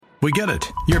We get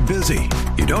it. You're busy.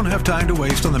 You don't have time to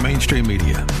waste on the mainstream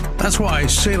media. That's why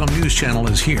Salem News Channel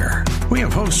is here. We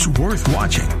have hosts worth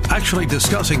watching, actually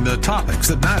discussing the topics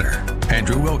that matter.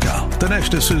 Andrew Wilkow,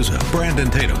 Dinesh D'Souza, Brandon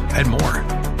Tatum, and more.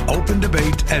 Open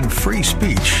debate and free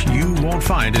speech you won't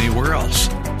find anywhere else.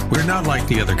 We're not like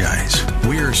the other guys.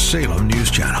 We're Salem News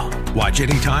Channel. Watch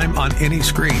anytime on any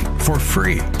screen for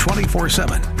free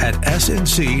 24/7 at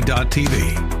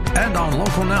snc.tv and on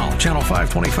Local Now, Channel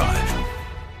 525.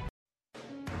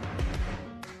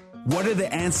 What are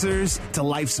the answers to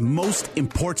life's most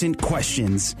important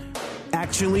questions?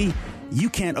 Actually, you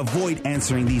can't avoid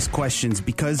answering these questions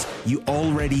because you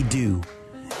already do.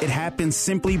 It happens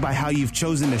simply by how you've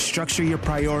chosen to structure your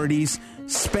priorities,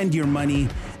 spend your money,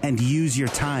 and use your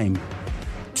time.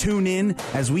 Tune in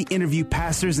as we interview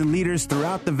pastors and leaders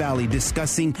throughout the valley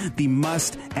discussing the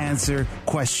must-answer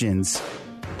questions.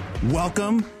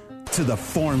 Welcome to The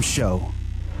Form Show.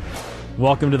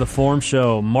 Welcome to The Form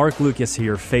Show. Mark Lucas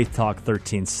here, Faith Talk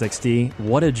 1360.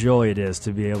 What a joy it is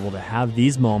to be able to have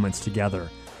these moments together,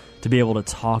 to be able to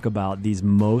talk about these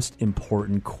most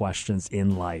important questions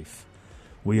in life.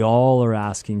 We all are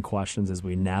asking questions as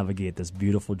we navigate this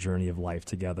beautiful journey of life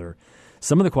together.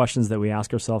 Some of the questions that we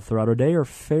ask ourselves throughout our day are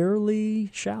fairly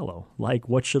shallow, like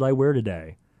what should I wear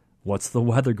today? What's the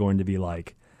weather going to be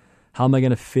like? How am I going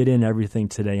to fit in everything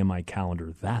today in my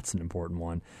calendar? That's an important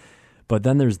one. But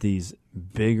then there's these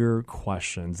bigger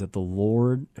questions that the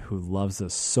Lord, who loves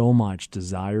us so much,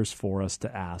 desires for us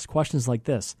to ask. Questions like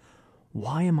this: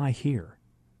 why am I here?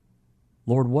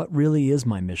 Lord, what really is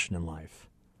my mission in life?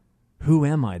 Who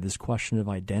am I? This question of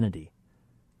identity.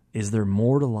 Is there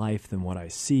more to life than what I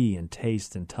see and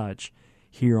taste and touch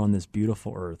here on this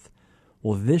beautiful earth?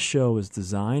 Well, this show is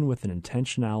designed with an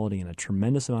intentionality and a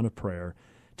tremendous amount of prayer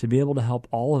to be able to help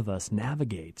all of us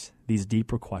navigate these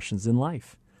deeper questions in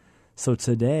life. So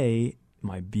today,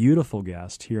 my beautiful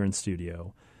guest here in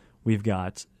studio, we've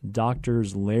got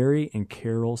Doctors Larry and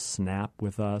Carol Snap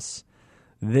with us.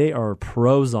 They are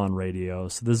pros on radio,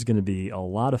 so this is going to be a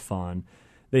lot of fun.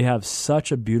 They have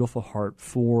such a beautiful heart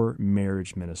for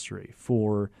marriage ministry,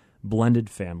 for blended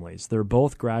families. They're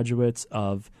both graduates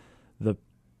of the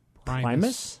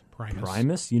Primus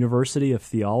University of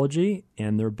Theology,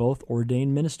 and they're both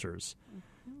ordained ministers.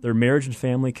 They're marriage and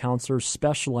family counselors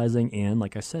specializing in,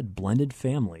 like I said, blended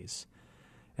families.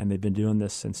 And they've been doing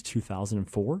this since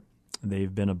 2004.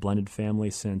 They've been a blended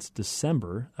family since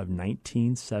December of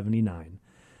 1979.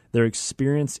 They're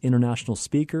experienced international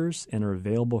speakers and are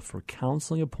available for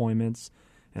counseling appointments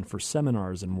and for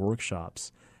seminars and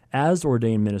workshops. As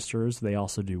ordained ministers, they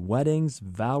also do weddings,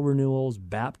 vow renewals,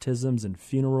 baptisms, and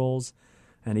funerals,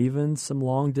 and even some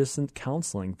long-distance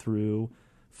counseling through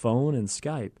phone and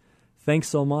Skype. Thanks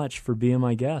so much for being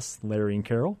my guests, Larry and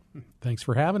Carol. Thanks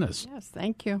for having us. Yes,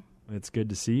 thank you. It's good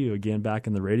to see you again back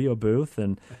in the radio booth.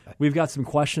 And we've got some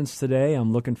questions today.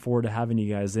 I'm looking forward to having you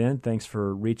guys in. Thanks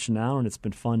for reaching out, and it's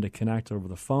been fun to connect over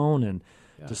the phone and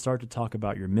to start to talk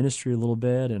about your ministry a little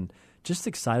bit, and just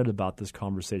excited about this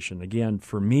conversation. Again,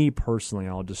 for me personally,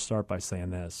 I'll just start by saying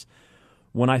this.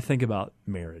 When I think about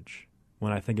marriage,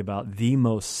 when I think about the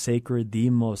most sacred,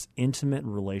 the most intimate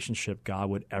relationship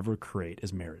God would ever create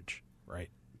is marriage. Right.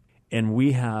 And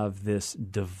we have this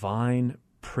divine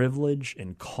privilege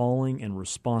and calling and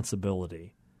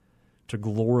responsibility to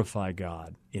glorify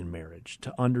God in marriage,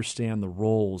 to understand the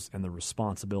roles and the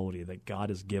responsibility that God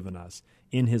has given us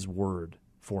in His Word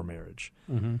for marriage.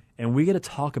 Mm-hmm. And we get to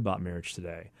talk about marriage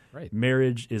today. Right.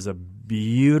 Marriage is a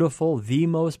beautiful, the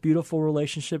most beautiful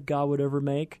relationship God would ever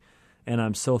make. And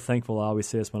I'm so thankful. I always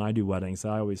say this when I do weddings.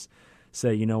 I always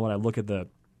say, you know what, I look at the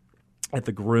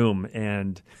groom,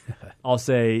 and I'll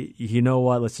say, you know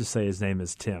what, let's just say his name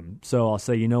is Tim. So I'll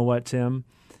say, you know what, Tim,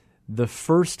 the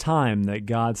first time that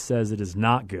God says it is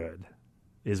not good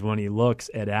is when He looks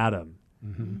at Adam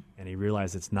and He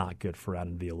realizes it's not good for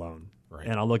Adam to be alone. Right.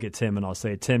 And I'll look at Tim and I'll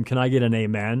say, Tim, can I get an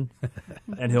amen?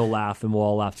 And he'll laugh, and we'll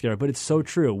all laugh together. But it's so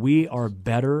true. We are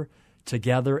better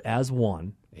together as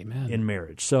one. Amen. In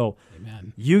marriage. So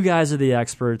Amen. You guys are the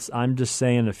experts. I'm just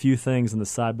saying a few things on the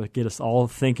side, but get us all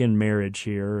thinking marriage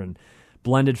here. And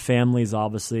blended families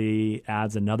obviously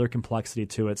adds another complexity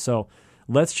to it. So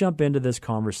let's jump into this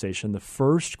conversation. The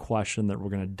first question that we're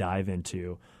going to dive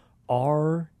into,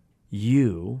 are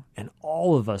you, and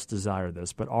all of us desire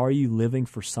this, but are you living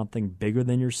for something bigger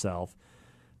than yourself?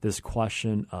 This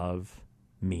question of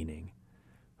meaning.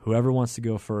 Whoever wants to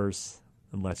go first,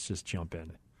 let's just jump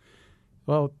in.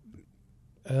 Well,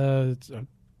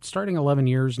 starting 11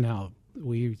 years now,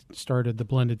 we started the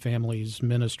Blended Families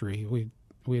Ministry.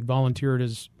 We had volunteered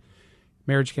as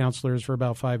marriage counselors for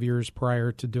about 5 years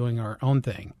prior to doing our own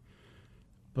thing.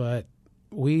 But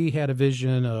we had a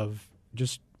vision of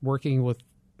just working with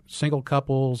single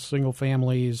couples, single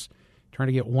families, trying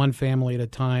to get one family at a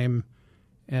time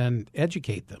and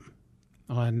educate them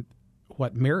on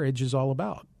what marriage is all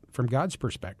about from God's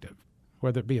perspective,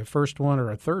 whether it be a first one or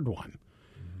a third one.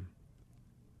 Mm-hmm.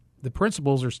 The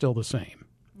principles are still the same.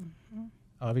 Mm-hmm.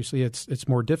 Obviously, it's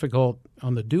more difficult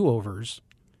on the do-overs,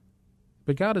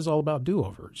 but God is all about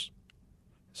do-overs.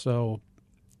 So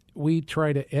we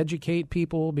try to educate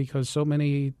people because so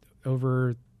many,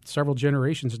 over several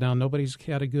generations now, nobody's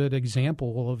had a good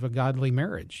example of a godly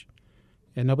marriage,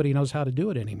 and nobody knows how to do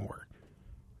it anymore.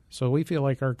 So we feel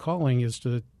like our calling is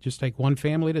to just take one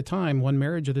family at a time, one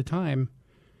marriage at a time,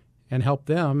 and help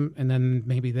them, and then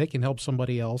maybe they can help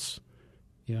somebody else.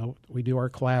 You know, we do our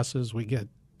classes, we get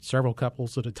several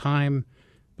couples at a time,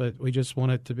 but we just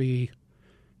want it to be,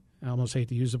 I almost hate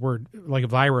to use the word, like a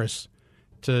virus,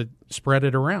 to spread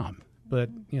it around. But,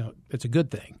 you know, it's a good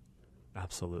thing.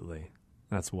 Absolutely.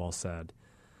 That's well said.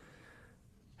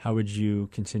 How would you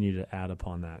continue to add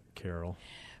upon that, Carol?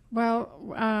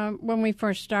 Well, when we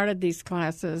first started these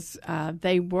classes,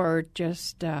 they were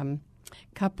just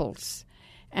couples.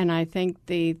 And I think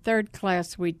the third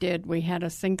class we did, we had a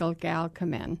single gal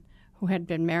come in who had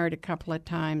been married a couple of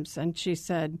times. And she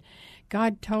said,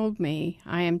 God told me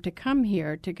I am to come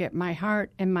here to get my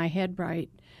heart and my head right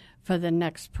for the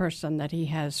next person that he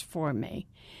has for me.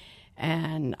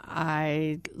 And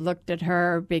I looked at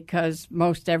her because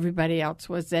most everybody else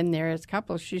was in there as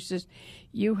couples. She says,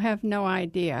 you have no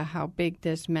idea how big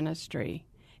this ministry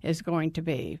is going to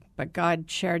be, but God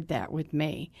shared that with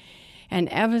me. And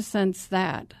ever since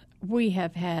that, we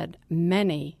have had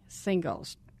many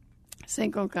singles,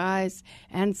 single guys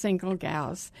and single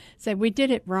gals, say, we did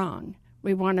it wrong.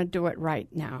 We want to do it right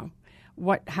now.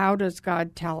 How does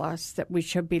God tell us that we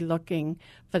should be looking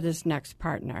for this next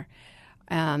partner?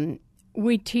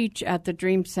 We teach at the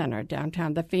Dream Center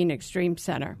downtown, the Phoenix Dream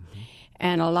Center. Mm-hmm.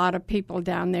 And a lot of people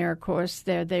down there, of course,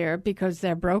 they're there because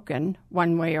they're broken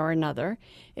one way or another.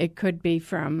 It could be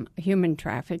from human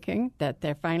trafficking, that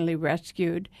they're finally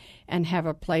rescued and have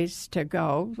a place to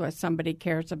go where somebody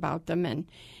cares about them and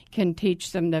can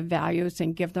teach them the values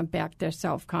and give them back their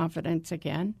self-confidence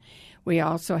again. We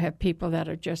also have people that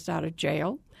are just out of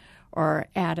jail or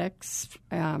addicts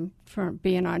for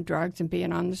being on drugs and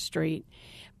being on the street.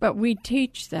 But we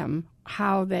teach them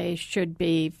how they should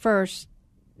be. First,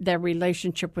 their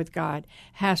relationship with God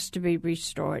has to be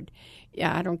restored.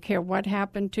 Yeah, I don't care what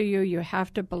happened to you. You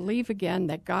have to believe again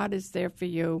that God is there for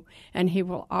you, and he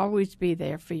will always be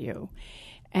there for you.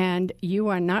 And you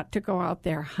are not to go out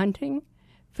there hunting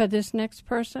for this next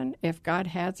person if God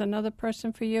has another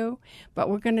person for you. But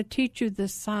we're going to teach you the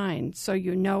signs so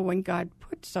you know when God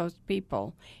puts those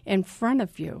people in front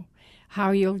of you, how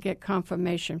you'll get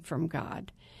confirmation from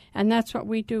God. And that's what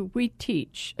we do. We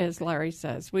teach, as Larry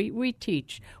says. We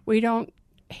teach. We don't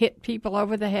hit people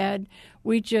over the head.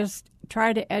 We just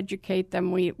try to educate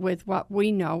them with what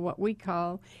we know, what we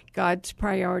call God's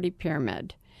priority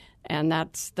pyramid. And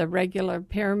that's the regular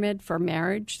pyramid for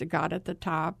marriage, the God at the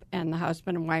top and the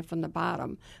husband and wife on the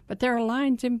bottom. But there are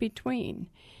lines in between.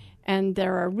 And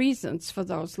there are reasons for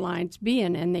those lines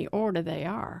being in the order they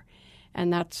are.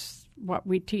 And that's what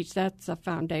we teach. That's the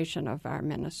foundation of our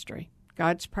ministry.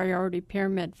 God's priority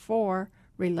pyramid for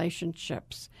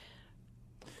relationships.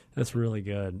 That's really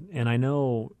good. And I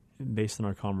know, based on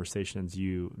our conversations,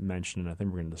 you mentioned, and I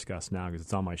think we're going to discuss now because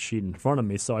it's on my sheet in front of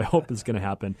me, so I hope it's going to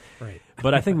happen. Right.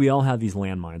 But I think we all have these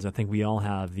landmines. I think we all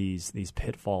have these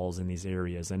pitfalls in these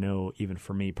areas. I know even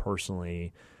for me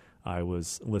personally, I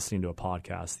was listening to a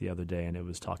podcast the other day, and it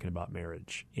was talking about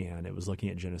marriage, and it was looking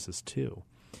at Genesis 2.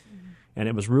 Mm-hmm. And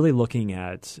it was really looking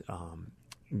at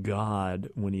God,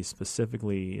 when he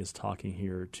specifically is talking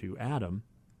here to Adam,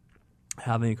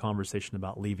 having a conversation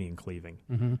about leaving and cleaving.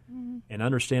 Mm-hmm. Mm-hmm. And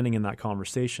understanding in that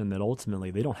conversation that ultimately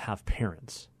they don't have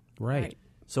parents. Right.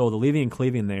 So the leaving and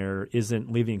cleaving there isn't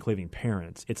leaving and cleaving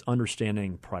parents. It's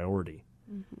understanding priority.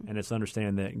 Mm-hmm. And it's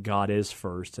understanding that God is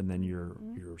first, and then your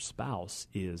spouse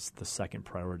is the second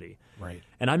priority. Right.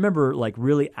 And I remember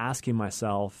really asking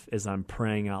myself as I'm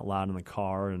praying out loud in the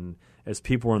car, and as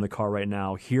people are in the car right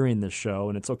now hearing this show,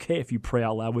 and it's okay if you pray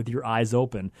out loud with your eyes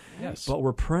open. Yes. But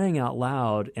we're praying out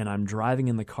loud, and I'm driving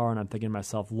in the car, and I'm thinking to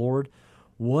myself, Lord,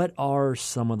 what are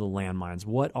some of the landmines?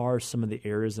 What are some of the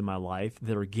areas in my life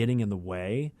that are getting in the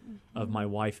way of my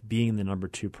wife being the number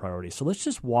 2 priority? So let's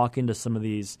just walk into some of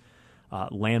these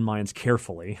landmines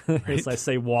carefully. Right. As I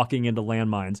say, walking into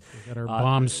landmines. We got our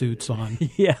bomb suits on.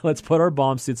 Yeah, let's put our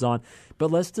bomb suits on.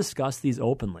 But let's discuss these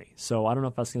openly. So I don't know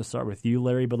if that's going to start with you,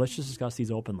 Larry, but let's just discuss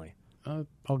these openly.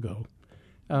 I'll go.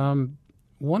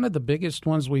 One of the biggest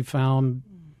ones we found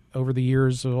over the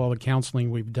years of all the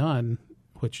counseling we've done,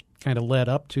 which kind of led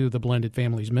up to the Blended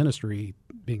Families Ministry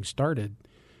being started,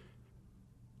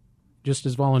 just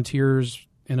as volunteers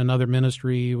in another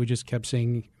ministry, we just kept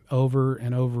seeing over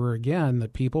and over again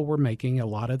that people were making a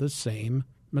lot of the same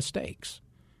mistakes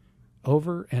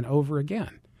over and over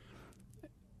again.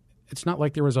 It's not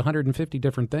like there was 150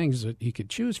 different things that you could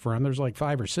choose from. There's like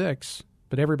 5 or 6,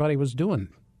 but everybody was doing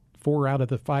 4 out of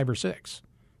the 5 or 6,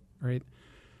 right?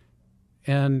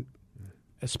 And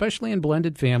especially in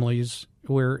blended families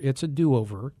where it's a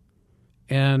do-over,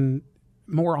 and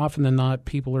more often than not,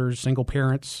 people are single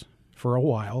parents for a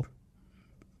while,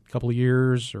 a couple of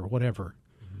years or whatever,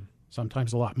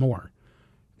 sometimes a lot more.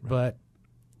 Right. But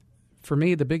for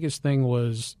me, the biggest thing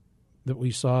was that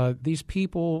we saw these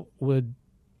people would,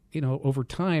 over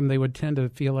time, they would tend to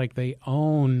feel like they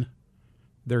own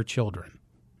their children.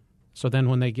 So then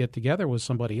when they get together with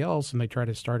somebody else and they try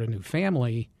to start a new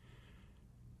family,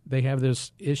 they have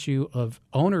this issue of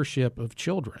ownership of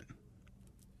children.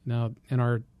 Now, in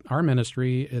our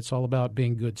ministry, it's all about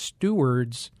being good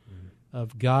stewards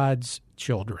of God's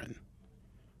children.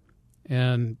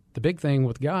 And the big thing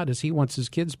with God is he wants his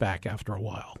kids back after a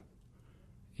while.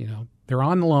 They're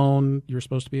on loan. You're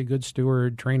supposed to be a good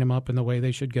steward, train them up in the way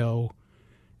they should go,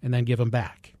 and then give them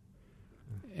back.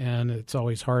 And it's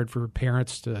always hard for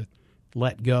parents to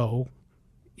let go,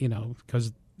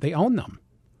 because they own them.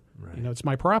 Right. It's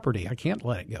my property. I can't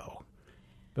let it go.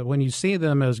 But when you see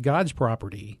them as God's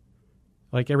property,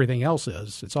 like everything else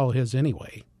is, it's all his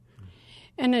anyway.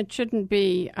 And it shouldn't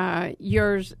be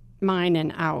yours, mine,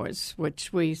 and ours,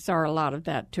 which we saw a lot of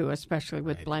that too, especially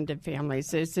with blended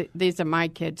families. These are my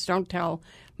kids. Don't tell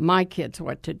my kids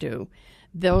what to do.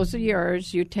 Those are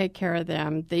yours. You take care of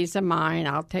them. These are mine.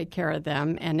 I'll take care of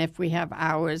them. And if we have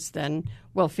ours, then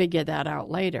we'll figure that out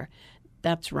later.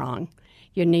 That's wrong.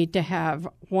 You need to have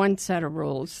one set of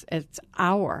rules. It's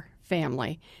our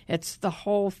family. It's the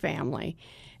whole family.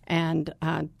 And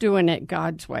doing it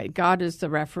God's way. God is the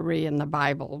referee in the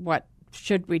Bible. What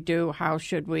should we do? How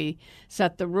should we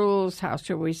set the rules? How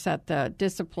should we set the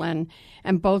discipline?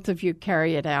 And both of you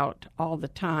carry it out all the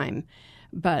time.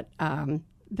 But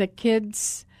the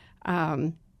kids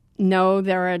know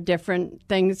there are different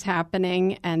things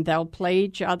happening, and they'll play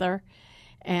each other.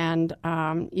 And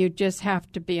you just have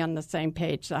to be on the same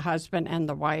page, the husband and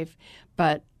the wife.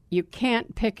 But you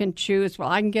can't pick and choose, well,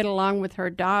 I can get along with her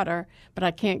daughter, but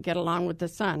I can't get along with the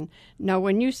son. No,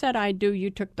 when you said I do, you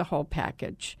took the whole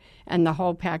package, and the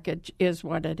whole package is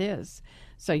what it is.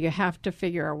 So you have to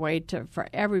figure a way for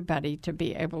everybody to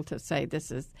be able to say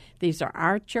these are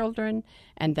our children,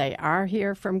 and they are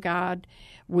here from God.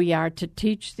 We are to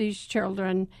teach these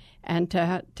children and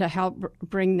to help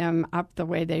bring them up the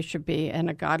way they should be in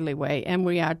a godly way. And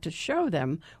we are to show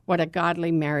them what a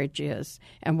godly marriage is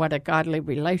and what a godly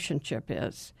relationship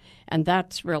is. And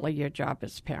that's really your job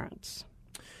as parents.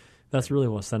 That's really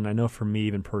well said. And I know for me,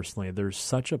 even personally, there's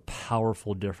such a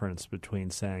powerful difference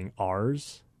between saying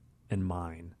ours and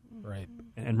mine. Right.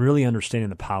 And really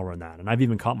understanding the power in that. And I've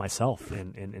even caught myself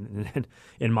in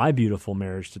my beautiful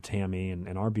marriage to Tammy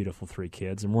and our beautiful 3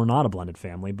 kids. And we're not a blended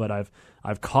family, but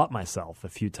I've caught myself a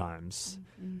few times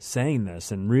saying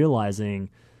this and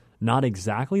realizing not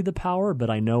exactly the power,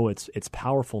 but I know it's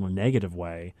powerful in a negative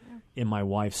way in my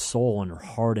wife's soul and her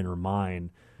heart and her mind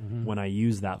when I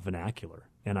use that vernacular.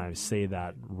 And I say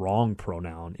that wrong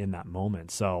pronoun in that moment.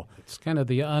 So it's kind of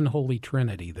the unholy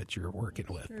trinity that you're working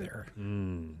with there.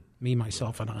 Me,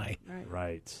 myself, and I.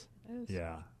 Right.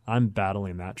 Yeah. I'm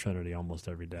battling that trinity almost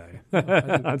every day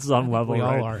at some level. We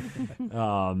all are.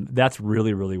 That's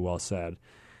really, really well said.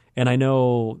 And I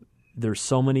know there's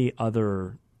so many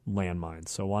other landmines.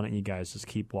 So why don't you guys just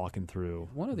keep walking through?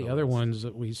 One of the other ones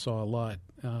that we saw a lot,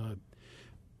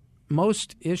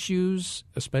 most issues,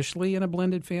 especially in a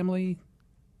blended family,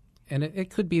 and it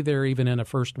could be there even in a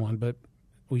first one, but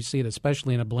we see it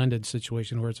especially in a blended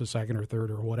situation where it's a second or third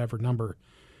or whatever number,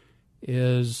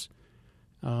 is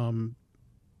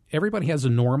everybody has a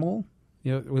normal.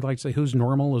 We like to say who's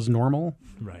normal is normal.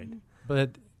 Right.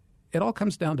 But it all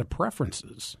comes down to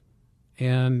preferences.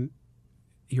 And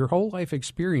your whole life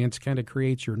experience kind of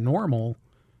creates your normal.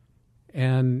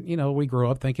 And, we grow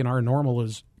up thinking our normal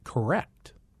is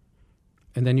correct.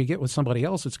 And then you get with somebody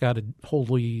else that's got a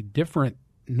wholly different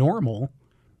normal,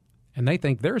 and they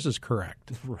think theirs is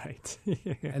correct. Right.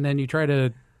 And then you try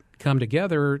to come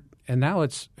together, and now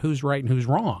it's who's right and who's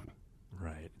wrong.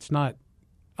 Right. It's not,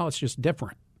 it's just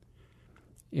different.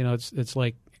 It's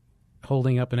like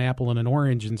holding up an apple and an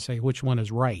orange and say which one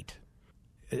is right.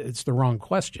 It's the wrong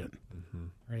question.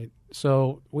 Right?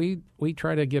 So we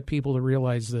try to get people to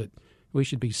realize that we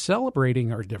should be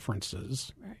celebrating our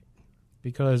differences. Right.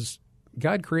 because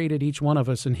God created each one of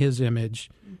us in His image.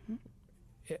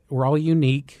 We're all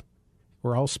unique.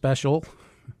 We're all special.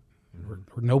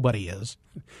 Or nobody is,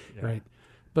 right?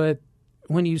 But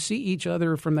when you see each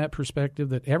other from that perspective,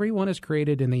 that everyone is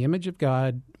created in the image of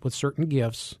God with certain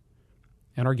gifts,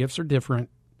 and our gifts are different,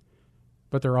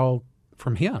 but they're all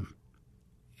from Him.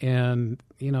 And,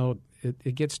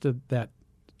 it gets to that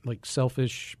like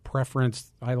selfish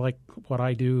preference. I like what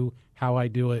I do, how I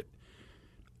do it.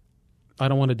 I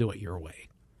don't want to do it your way,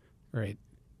 right?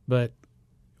 But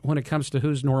when it comes to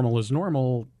whose normal is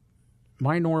normal,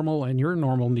 my normal and your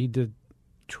normal need to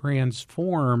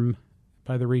transform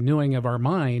by the renewing of our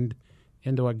mind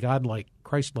into a God-like,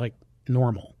 Christ-like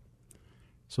normal.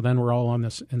 So then we're all in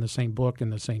the same book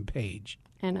and the same page.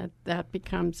 And that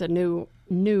becomes a new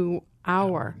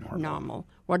our normal.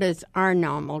 What is our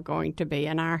normal going to be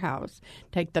in our house?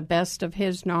 Take the best of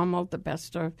his normal, the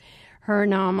best of her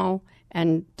normal,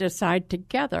 and decide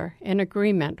together in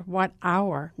agreement what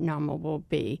our normal will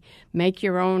be. Make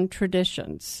your own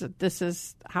traditions. This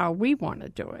is how we want to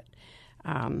do it.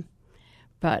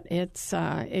 But it's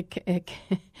it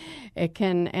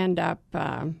can end up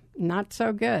not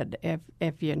so good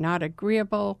if you're not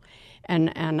agreeable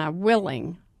and are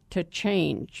willing to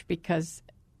change, because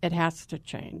it has to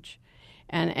change.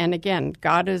 And again,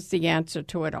 God is the answer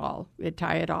to it all. We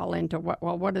tie it all into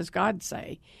what does God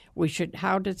say?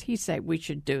 How does He say we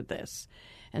should do this,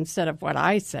 instead of what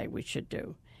I say we should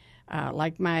do?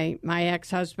 Like my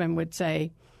ex-husband would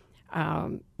say,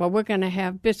 we're going to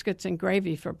have biscuits and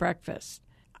gravy for breakfast.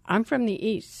 I'm from the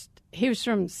East. He was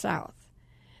from the South.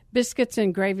 Biscuits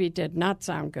and gravy did not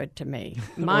sound good to me.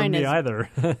 Mine is either.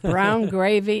 brown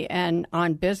gravy and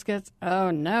on biscuits. Oh,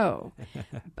 no.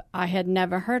 I had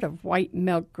never heard of white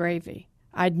milk gravy.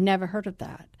 I'd never heard of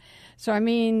that. So, I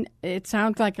mean, it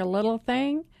sounds like a little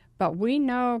thing, but we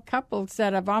know couples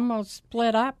that have almost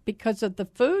split up because of the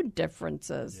food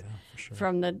differences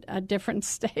from the different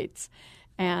states.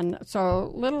 And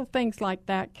so little things like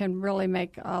that can really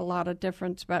make a lot of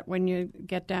difference. But when you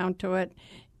get down to it,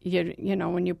 you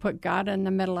know, when you put God in the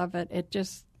middle of it, it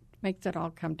just makes it all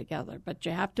come together. But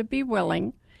you have to be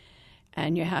willing,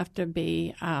 and you have to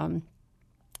be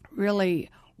really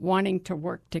wanting to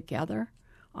work together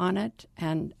on it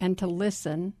and to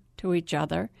listen to each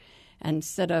other.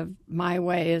 Instead of my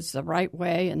way is the right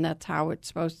way and that's how it's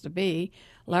supposed to be.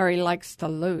 Larry likes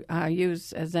to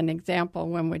use as an example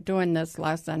when we're doing this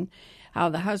lesson how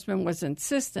the husband was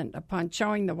insistent upon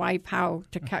showing the wife how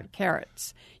to cut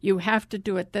carrots. You have to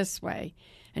do it this way.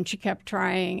 And she kept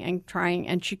trying,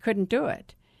 and she couldn't do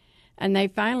it. And they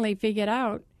finally figured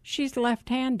out she's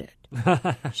left-handed.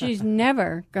 She's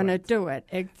never going to do it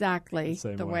exactly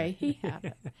the way he had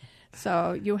it.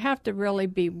 So you have to really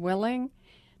be willing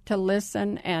to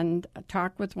listen and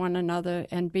talk with one another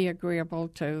and be agreeable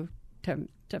to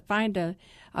find a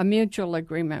mutual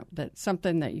agreement, that's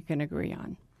something that you can agree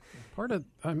on. Part of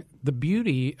the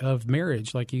beauty of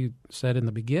marriage, like you said in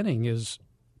the beginning, is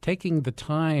taking the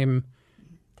time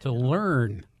to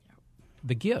learn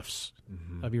the gifts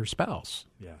of your spouse.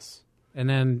 Yes. And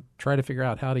then try to figure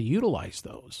out how to utilize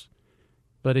those.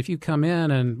 But if you come in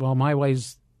and, well, my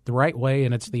way's the right way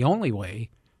and it's the only way,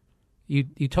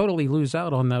 you totally lose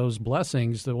out on those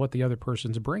blessings that what the other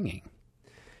person's bringing.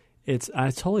 I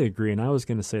totally agree, and I was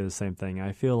going to say the same thing.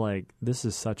 I feel like this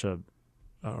is such a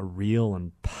real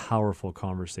and powerful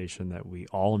conversation that we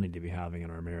all need to be having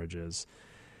in our marriages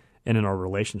and in our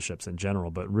relationships in general,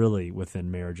 but really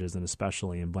within marriages and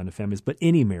especially in blended families, but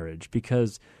any marriage,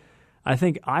 because I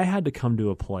think I had to come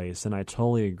to a place, and I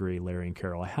totally agree, Larry and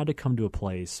Carol, I had to come to a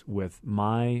place with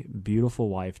my beautiful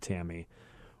wife, Tammy,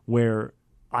 where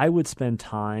I would spend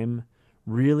time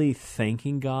really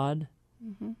thanking God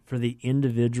for the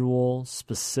individual,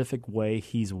 specific way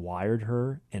He's wired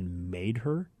her and made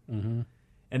her. And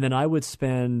then I would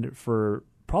spend, for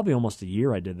probably almost a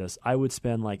year I did this, I would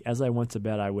spend, like, as I went to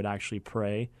bed, I would actually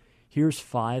pray, here's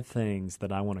 5 things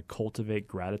that I want to cultivate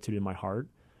gratitude in my heart,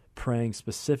 praying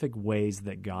specific ways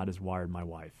that God has wired my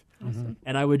wife.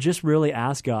 And I would just really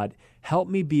ask God, help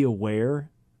me be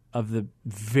aware of the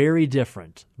very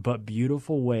different but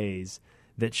beautiful ways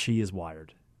that she is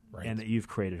wired and that you've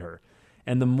created her.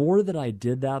 And the more that I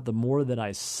did that, the more that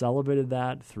I celebrated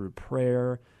that through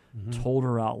prayer, told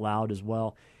her out loud as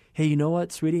well, hey, you know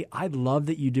what, sweetie, I love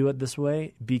that you do it this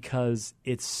way because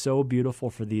it's so beautiful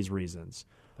for these reasons.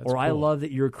 Or I love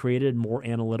that you're created more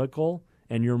analytical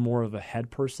and you're more of a head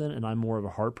person and I'm more of a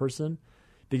heart person.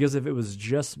 Because if it was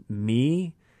just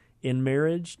me in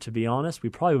marriage, to be honest, we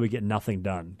probably would get nothing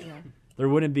done. Yeah. There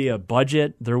wouldn't be a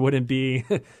budget. There wouldn't be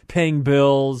paying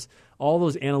bills, all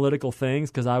those analytical things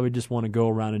because I would just want to go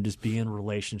around and just be in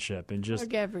relationship and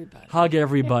just hug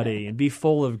everybody and be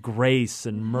full of grace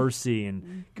and mercy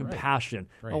and compassion.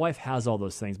 Right. My wife has all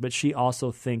those things, but she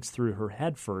also thinks through her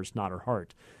head first, not her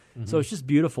heart. So it's just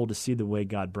beautiful to see the way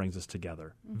God brings us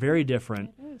together. Very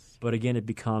different, but again, it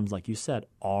becomes, like you said,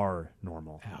 our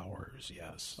normal. Ours,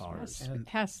 yes. Ours. It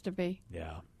has to be.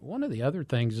 Yeah. One of the other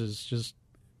things is just,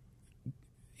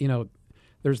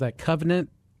 there's that covenant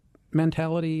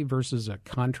mentality versus a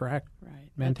contract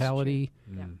mentality.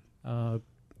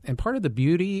 And part of the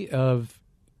beauty of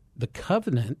the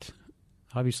covenant,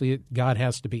 obviously God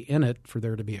has to be in it for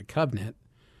there to be a covenant,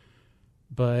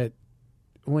 but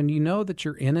when you know that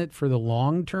you're in it for the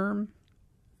long term,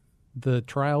 the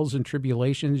trials and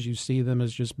tribulations, you see them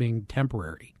as just being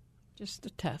temporary. Just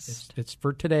a test. It's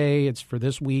for today. It's for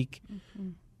this week,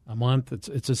 a month.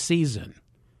 It's a season.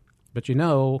 But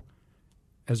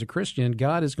as a Christian,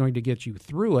 God is going to get you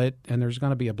through it, and there's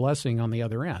going to be a blessing on the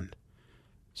other end.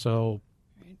 So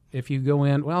if you go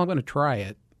in, I'm going to try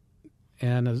it,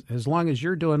 and as long as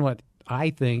you're doing what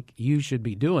I think you should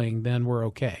be doing, then we're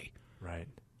okay. Right.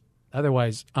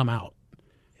 Otherwise, I'm out.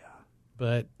 Yeah.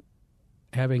 But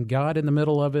having God in the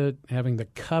middle of it, having the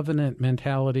covenant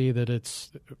mentality that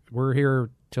we're here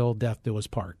till death do us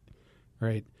part,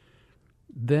 right?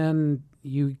 Then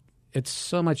it's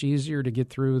so much easier to get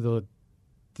through the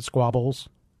squabbles,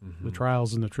 the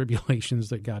trials and the tribulations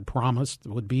that God promised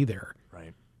would be there.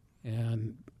 Right.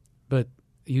 But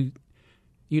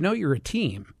you're a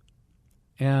team,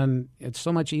 and it's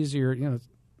so much easier.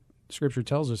 Scripture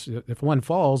tells us if one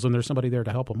falls and there's somebody there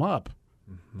to help them up,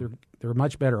 they're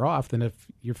much better off than if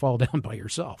you fall down by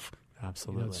yourself.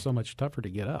 Absolutely. It's so much tougher to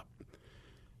get up.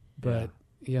 But,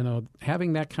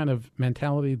 having that kind of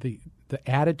mentality, the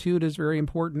attitude is very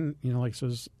important. Like it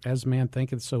says, as man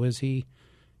thinketh, so is he.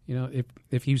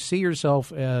 If you see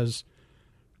yourself as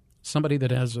somebody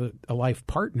that has a life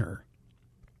partner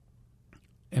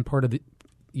and part of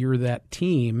you're that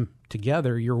team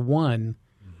together, you're one,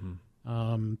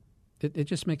 it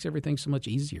just makes everything so much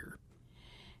easier.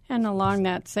 And along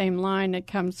that same line, it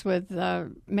comes with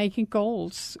making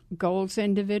goals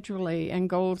individually and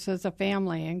goals as a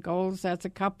family and goals as a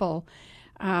couple,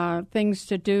 things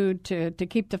to do to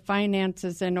keep the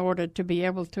finances in order to be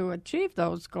able to achieve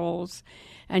those goals.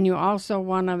 And you also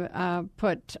want to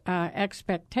put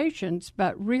expectations,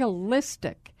 but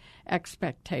realistic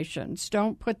expectations.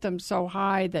 Don't put them so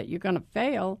high that you're going to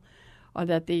fail or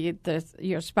that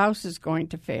your spouse is going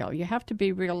to fail. You have to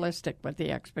be realistic with the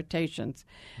expectations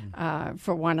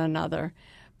for one another.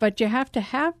 But you have to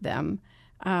have them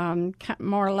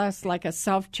more or less like a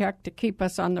self-check to keep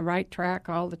us on the right track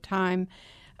all the time.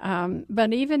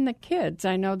 But even the kids,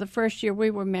 I know the first year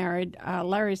we were married,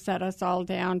 Larry set us all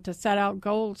down to set out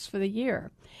goals for the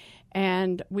year.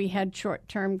 And we had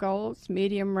short-term goals,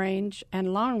 medium range,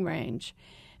 and long range.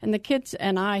 And the kids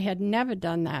and I had never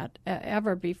done that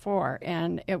ever before.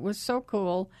 And it was so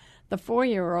cool. The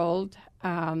 4-year-old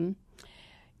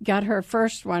got her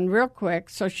first one real quick,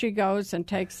 so she goes and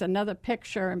takes another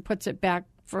picture and puts it back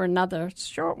for another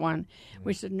short one.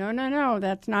 We said, no,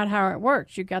 that's not how it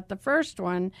works. You got the first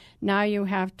one. Now you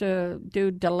have to do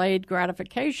delayed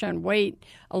gratification, wait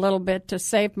a little bit to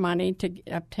save money to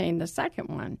obtain the second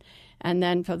one. And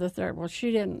then for the third,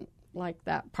 she didn't like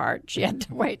that part. She had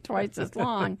to wait twice as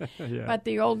long. Yeah. But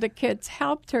the older kids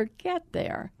helped her get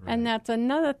there. Right. And that's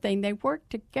another thing. They work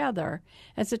together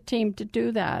as a team to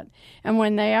do that. And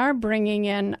when they are bringing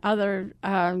in other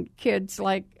kids,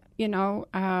 like,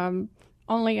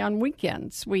 only on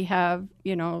weekends we have,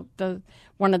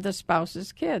 one of the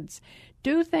spouse's kids.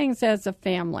 Do things as a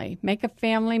family. Make a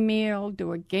family meal,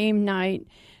 do a game night,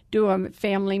 do a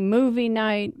family movie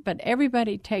night, but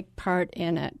everybody take part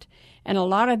in it. And a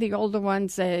lot of the older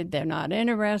ones say they're not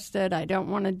interested, I don't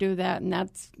want to do that, and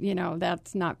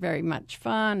that's not very much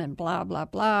fun and blah, blah,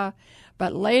 blah.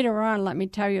 But later on, let me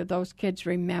tell you, those kids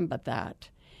remember that.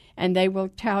 And they will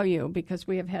tell you, because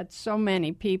we have had so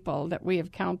many people that we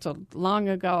have counseled long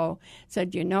ago,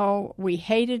 said, we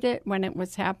hated it when it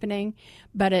was happening,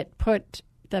 but it put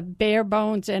the bare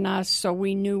bones in us so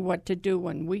we knew what to do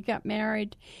when we got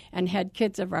married and had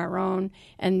kids of our own.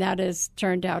 And that has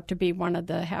turned out to be one of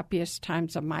the happiest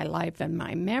times of my life and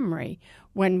my memory.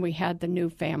 When we had the new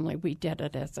family, we did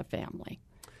it as a family.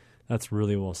 That's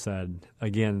really well said.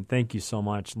 Again, thank you so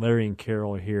much. Larry and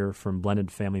Carol here from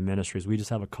Blended Family Ministries. We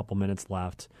just have a couple minutes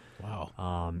left.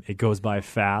 Wow. It goes by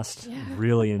fast. Yeah.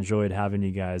 Really enjoyed having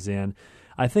you guys in.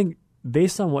 I think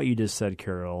based on what you just said,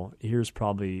 Carol, here's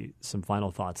probably some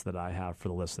final thoughts that I have for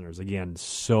the listeners. Again,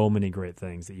 so many great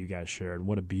things that you guys shared.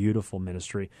 What a beautiful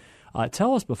ministry.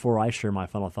 Tell us, before I share my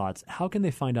final thoughts, how can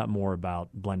they find out more about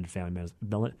Blended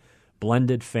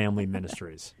Family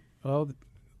Ministries? Well,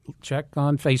 check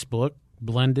on Facebook,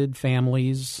 Blended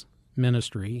Families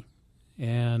Ministry,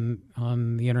 and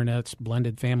on the internet, it's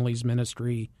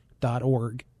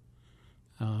blendedfamiliesministry.org.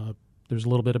 There's a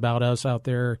little bit about us out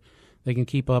there. They can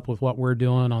keep up with what we're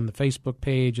doing on the Facebook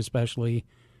page, especially.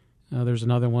 There's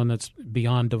another one that's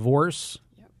Beyond Divorce,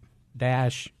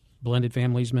 Blended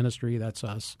Families Ministry. That's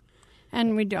us.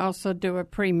 And we also do a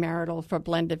premarital for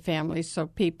blended families, so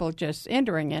people just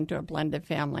entering into a blended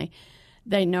family,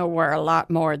 they know where a lot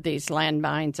more of these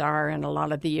landmines are and a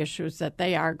lot of the issues that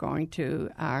they are going to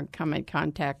come in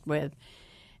contact with.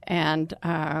 And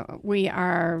we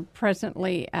are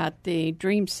presently at the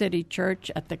Dream City Church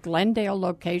at the Glendale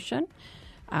location.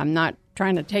 I'm not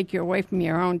trying to take you away from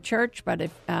your own church, but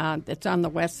if it's on the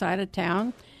west side of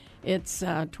town. It's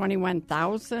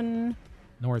 21,000...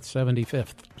 North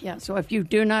 75th. Yeah, so if you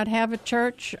do not have a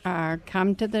church,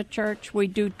 come to the church. We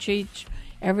do teach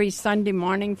every Sunday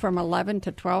morning from 11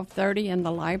 to 12:30 in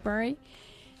the library.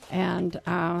 And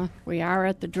we are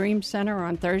at the Dream Center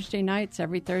on Thursday nights,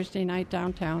 every Thursday night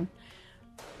downtown.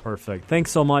 Perfect. Thanks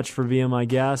so much for being my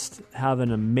guest. Have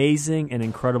an amazing and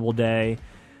incredible day.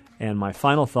 And my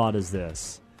final thought is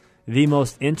this. The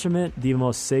most intimate, the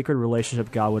most sacred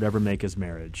relationship God would ever make is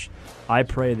marriage. I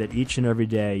pray that each and every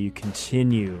day you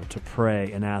continue to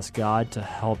pray and ask God to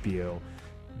help you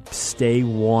stay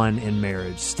one in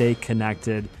marriage, stay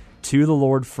connected to the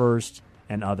Lord first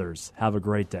and others. Have a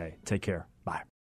great day. Take care. Bye.